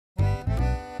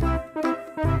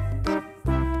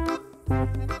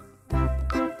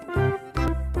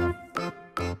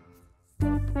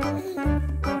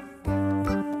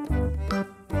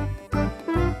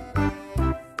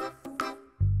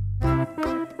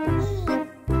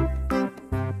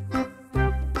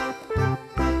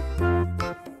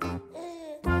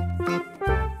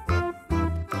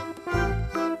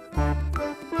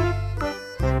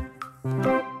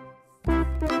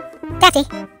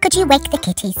Could you wake the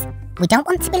kitties? We don't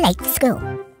want to be late for school.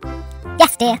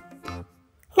 Yes, dear.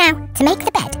 Now, to make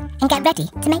the bed and get ready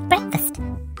to make breakfast.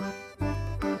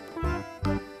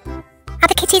 Are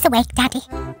the kitties awake, Daddy?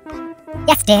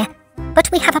 Yes, dear,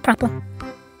 but we have a problem.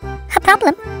 A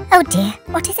problem? Oh dear,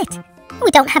 what is it?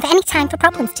 We don't have any time for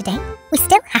problems today. We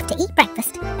still have to eat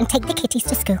breakfast and take the kitties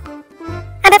to school.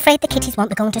 I'm afraid the kitties won't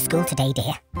be going to school today,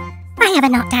 dear. Why ever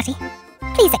not, Daddy?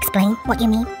 Please explain what you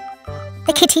mean.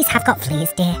 The kitties have got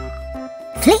fleas, dear.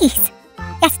 Fleas?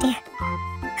 Yes, dear.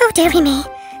 Oh, dearie me.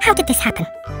 How did this happen?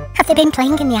 Have they been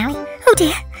playing in the alley? Oh,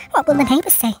 dear. What will the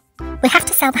neighbours say? We have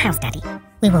to sell the house, Daddy.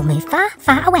 We will move far,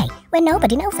 far away where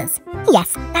nobody knows us.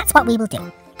 Yes, that's what we will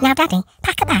do. Now, Daddy,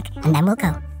 pack a bag and then we'll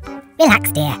go.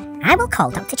 Relax, dear. I will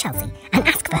call Dr. Chelsea and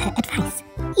ask for her advice.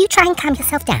 You try and calm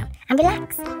yourself down and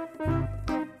relax.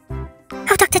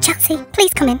 Oh, Dr. Chelsea,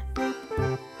 please come in.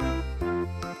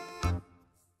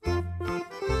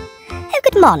 Oh,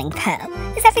 good morning, Pearl.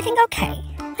 Is everything okay?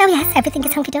 Oh, yes, everything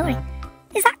is hunky-dory.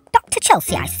 Is that Dr.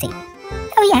 Chelsea I see?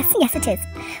 Oh, yes, it is.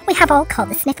 We have all caught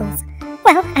the sniffles.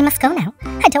 Well, I must go now.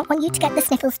 I don't want you to get the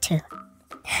sniffles too.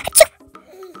 Achoo!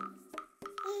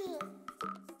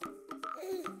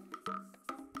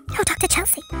 Oh, Dr.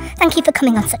 Chelsea, thank you for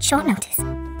coming on such short notice.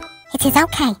 It is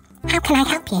okay. How can I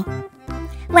help you?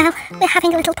 Well, we're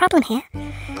having a little problem here.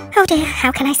 Oh dear,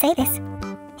 how can I say this?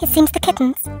 It seems the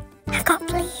kittens have got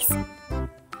fleas.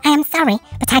 I am sorry,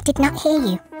 but I did not hear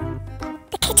you.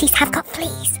 The kitties have got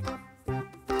fleas.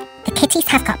 The kitties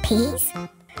have got peas?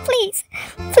 Fleas.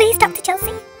 Fleas, Dr.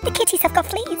 Chelsea. The kitties have got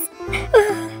fleas.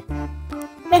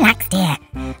 Relax, dear.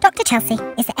 Dr. Chelsea,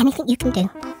 is there anything you can do?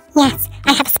 Yes,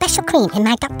 I have a special cream in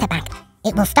my doctor bag.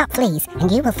 It will stop fleas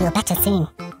and you will feel better soon.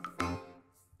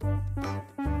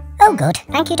 Oh good,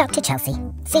 thank you, Dr. Chelsea.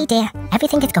 See dear,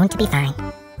 everything is going to be fine.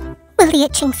 Will the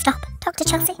itching stop, Dr.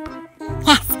 Chelsea?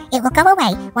 Yes, it will go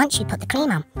away once you put the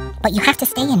cream on, but you have to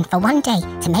stay in for 1 day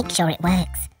to make sure it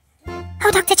works.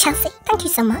 Oh, Dr. Chelsea, thank you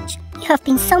so much. You have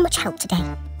been so much help today.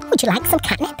 Would you like some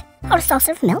catnip or a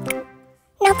saucer of milk?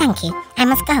 No, thank you. I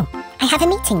must go. I have a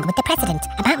meeting with the president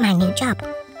about my new job.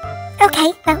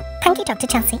 Okay, well, thank you, Dr.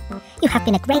 Chelsea. You have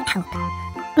been a great help.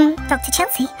 Dr.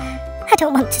 Chelsea, I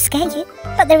don't want to scare you,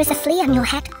 but there is a flea on your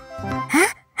head. Huh?